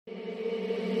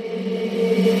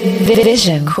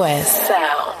Vision Quest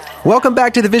Sound. Welcome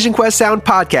back to the Vision Quest Sound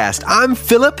podcast. I'm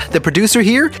Philip, the producer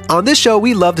here. On this show,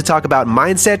 we love to talk about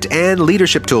mindset and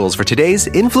leadership tools for today's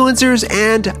influencers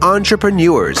and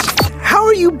entrepreneurs. How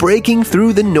are you breaking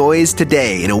through the noise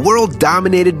today in a world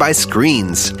dominated by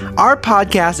screens? Our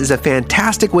podcast is a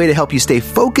fantastic way to help you stay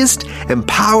focused,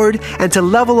 empowered, and to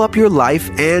level up your life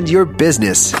and your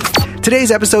business.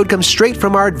 Today's episode comes straight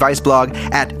from our advice blog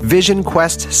at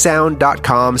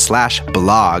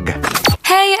visionquestsound.com/blog.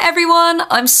 Hey everyone,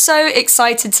 I'm so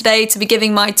excited today to be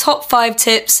giving my top 5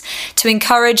 tips to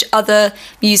encourage other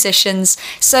musicians.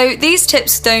 So these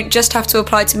tips don't just have to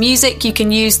apply to music, you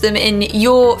can use them in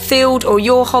your field or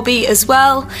your hobby as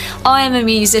well. I am a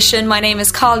musician, my name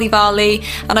is Carly Varley,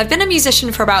 and I've been a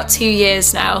musician for about 2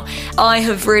 years now. I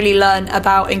have really learned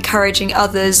about encouraging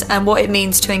others and what it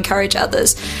means to encourage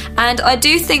others. And I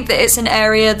do think that it's an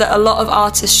area that a lot of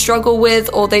artists struggle with,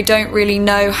 or they don't really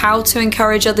know how to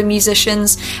encourage other musicians.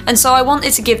 And so I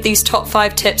wanted to give these top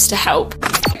 5 tips to help.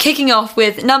 Kicking off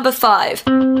with number 5.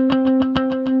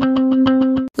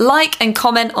 Like and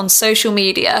comment on social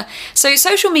media. So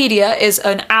social media is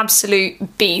an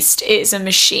absolute beast. It is a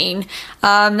machine.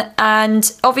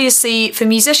 And obviously for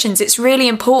musicians, it's really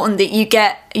important that you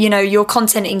get, your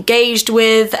content engaged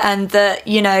with and that,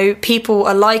 people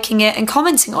are liking it and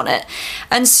commenting on it.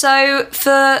 And so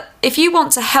if you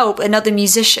want to help another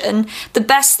musician, the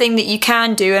best thing that you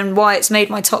can do, and why it's made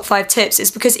my top 5 tips,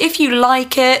 is because if you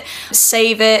like it,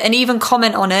 save it, and even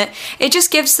comment on it, it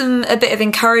just gives them a bit of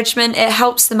encouragement, it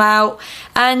helps them out,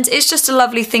 and it's just a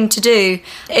lovely thing to do.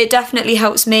 It definitely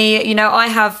helps me. I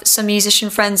have some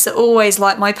musician friends that always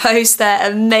like my posts,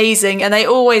 they're amazing, and they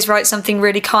always write something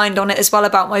really kind on it as well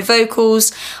about my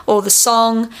vocals or the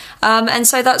song, and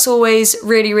so that's always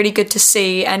really, really good to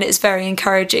see, and it's very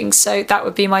encouraging. So that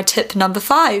would be my tip number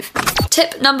 5.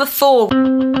 Tip number 4.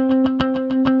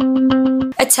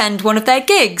 Attend one of their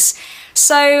gigs.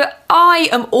 So I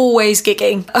am always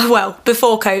gigging,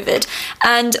 before COVID,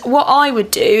 and what I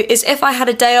would do is if I had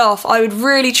a day off, I would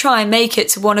really try and make it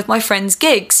to one of my friends'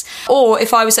 gigs, or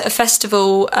if I was at a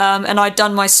festival and I'd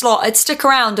done my slot, I'd stick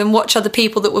around and watch other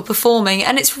people that were performing,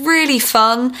 and it's really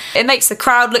fun. It makes the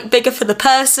crowd look bigger for the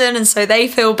person, and so they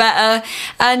feel better,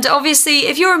 and obviously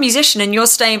if you're a musician and you're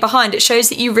staying behind, it shows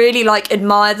that you really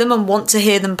admire them and want to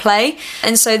hear them play,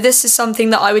 and so this is something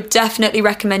that I would definitely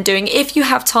recommend doing. If you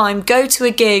have time, go to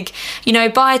a gig,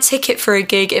 buy a ticket for a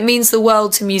gig. It means the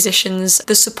world to musicians.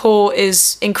 The support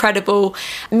is incredible.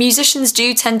 Musicians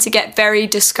do tend to get very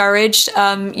discouraged,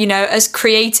 as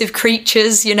creative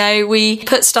creatures, we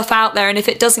put stuff out there, and if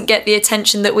it doesn't get the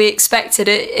attention that we expected,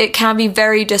 it can be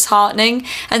very disheartening.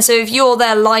 And so if you're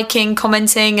there liking,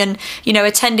 commenting, and,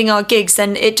 attending our gigs,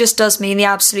 then it just does mean the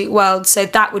absolute world. So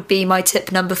that would be my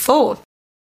tip number 4.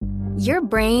 Your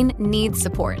brain needs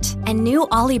support, and new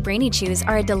Ollie Brainy Chews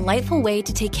are a delightful way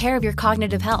to take care of your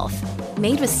cognitive health.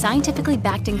 Made with scientifically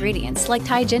backed ingredients like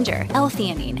Thai ginger,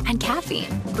 L-theanine, and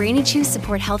caffeine, Brainy Chews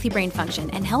support healthy brain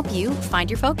function and help you find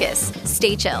your focus,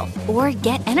 stay chill, or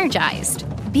get energized.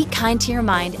 Be kind to your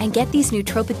mind and get these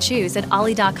nootropic chews at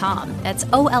ollie.com. That's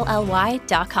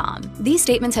OLLY.com. These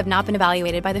statements have not been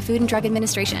evaluated by the Food and Drug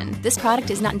Administration. This product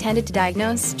is not intended to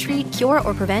diagnose, treat, cure,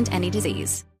 or prevent any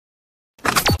disease.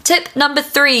 Tip number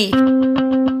 3.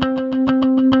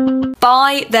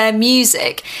 Buy their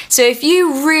music. So if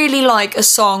you really like a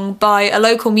song by a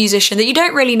local musician that you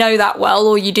don't really know that well,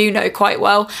 or you do know quite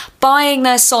well, buying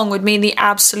their song would mean the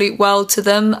absolute world to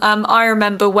them. I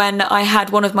remember when I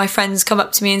had one of my friends come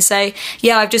up to me and say,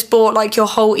 yeah, I've just bought your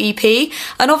whole EP.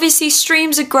 And obviously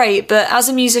streams are great, but as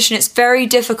a musician, it's very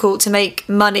difficult to make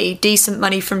money, decent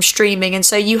money from streaming. And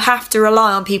so you have to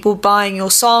rely on people buying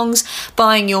your songs,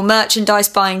 buying your merchandise,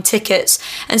 buying tickets.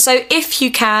 And so if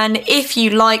you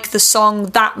like the song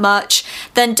that much,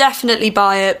 then definitely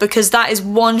buy it, because that is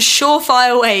one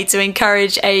surefire way to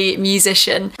encourage a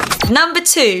musician. Number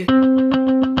 2.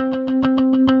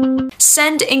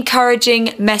 Send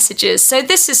encouraging messages. So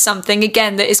this is something,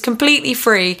 again, that is completely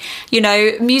free.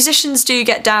 Musicians do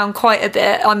get down quite a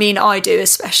bit. I mean, I do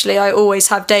especially. I always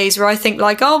have days where I think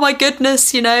oh my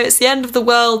goodness, it's the end of the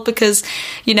world because,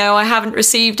 I haven't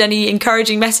received any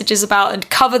encouraging messages about a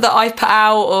cover that I've put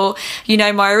out, or,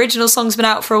 my original song's been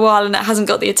out for a while and it hasn't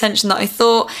got the attention that I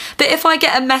thought. But if I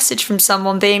get a message from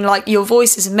someone being your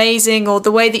voice is amazing, or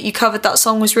the way that you covered that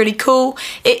song was really cool,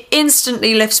 it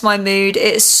instantly lifts my mood.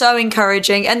 It is so encouraging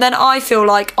encouraging, and then I feel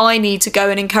like I need to go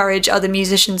and encourage other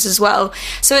musicians as well.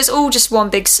 So it's all just one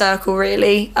big circle,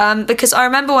 really. Because I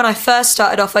remember when I first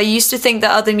started off, I used to think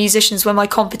that other musicians were my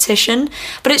competition,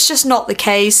 but it's just not the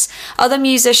case. Other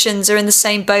musicians are in the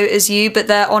same boat as you, but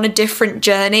they're on a different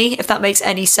journey, if that makes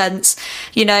any sense.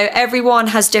 You know, everyone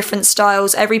has different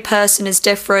styles, every person is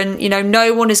different, you know,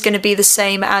 no one is going to be the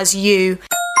same as you.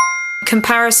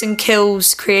 Comparison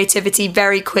kills creativity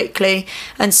very quickly,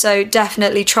 and so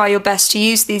definitely try your best to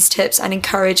use these tips and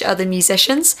encourage other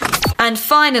musicians. And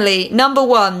finally, number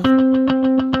 1,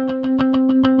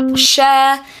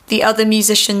 share the other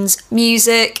musicians'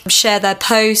 music, share their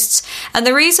posts. And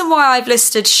the reason why I've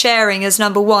listed sharing as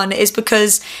number 1 is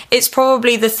because it's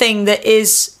probably the thing that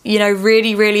is, you know,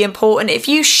 really, really important. If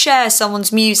you share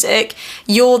someone's music,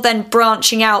 you're then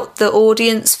branching out the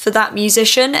audience for that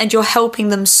musician and you're helping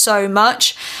them so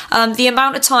much. The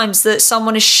amount of times that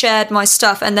someone has shared my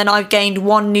stuff and then I've gained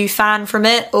one new fan from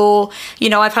it, or, you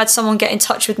know, I've had someone get in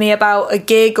touch with me about a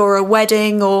gig or a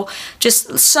wedding or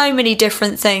just so many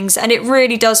different things. And it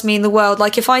really does mean the world.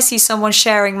 Like, if I see someone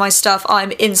sharing my stuff,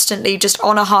 I'm instantly just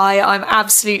on a high. I'm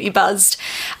absolutely buzzed.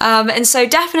 And so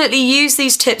definitely use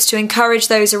these tips to encourage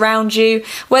those around you,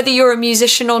 whether you're a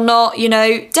musician or not. You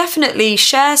know, definitely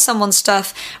share someone's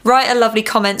stuff, write a lovely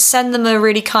comment, send them a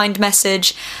really kind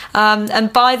message,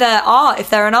 and buy their art.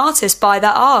 If they're an artist, buy their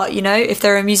art. You know, if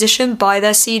they're a musician, buy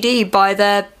their CD, buy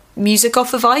their music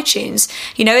off of iTunes.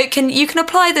 You know, you can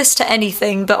apply this to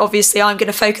anything, but obviously I'm going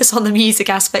to focus on the music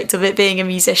aspect of it, being a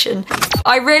musician.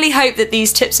 I really hope that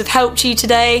these tips have helped you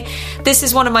today. This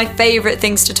is one of my favourite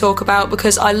things to talk about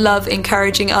because I love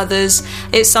encouraging others.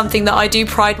 It's something that I do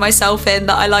pride myself in,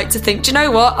 that I like to think, do you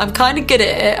know what, I'm kind of good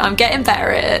at it, I'm getting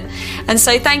better at it. And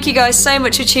so thank you guys so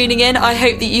much for tuning in. I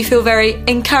hope that you feel very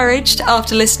encouraged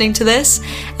after listening to this,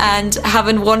 and have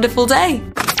a wonderful day.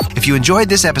 If you enjoyed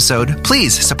this episode,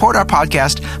 please support our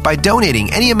podcast by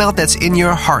donating any amount that's in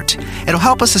your heart. It'll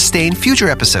help us sustain future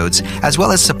episodes, as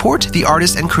well as support the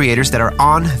artists and creators that are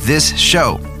on this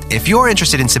show. If you're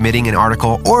interested in submitting an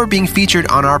article or being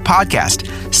featured on our podcast,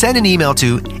 send an email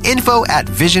to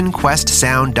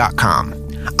info@visionquestsound.com.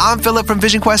 I'm Philip from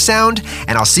Vision Quest Sound,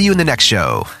 and I'll see you in the next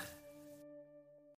show.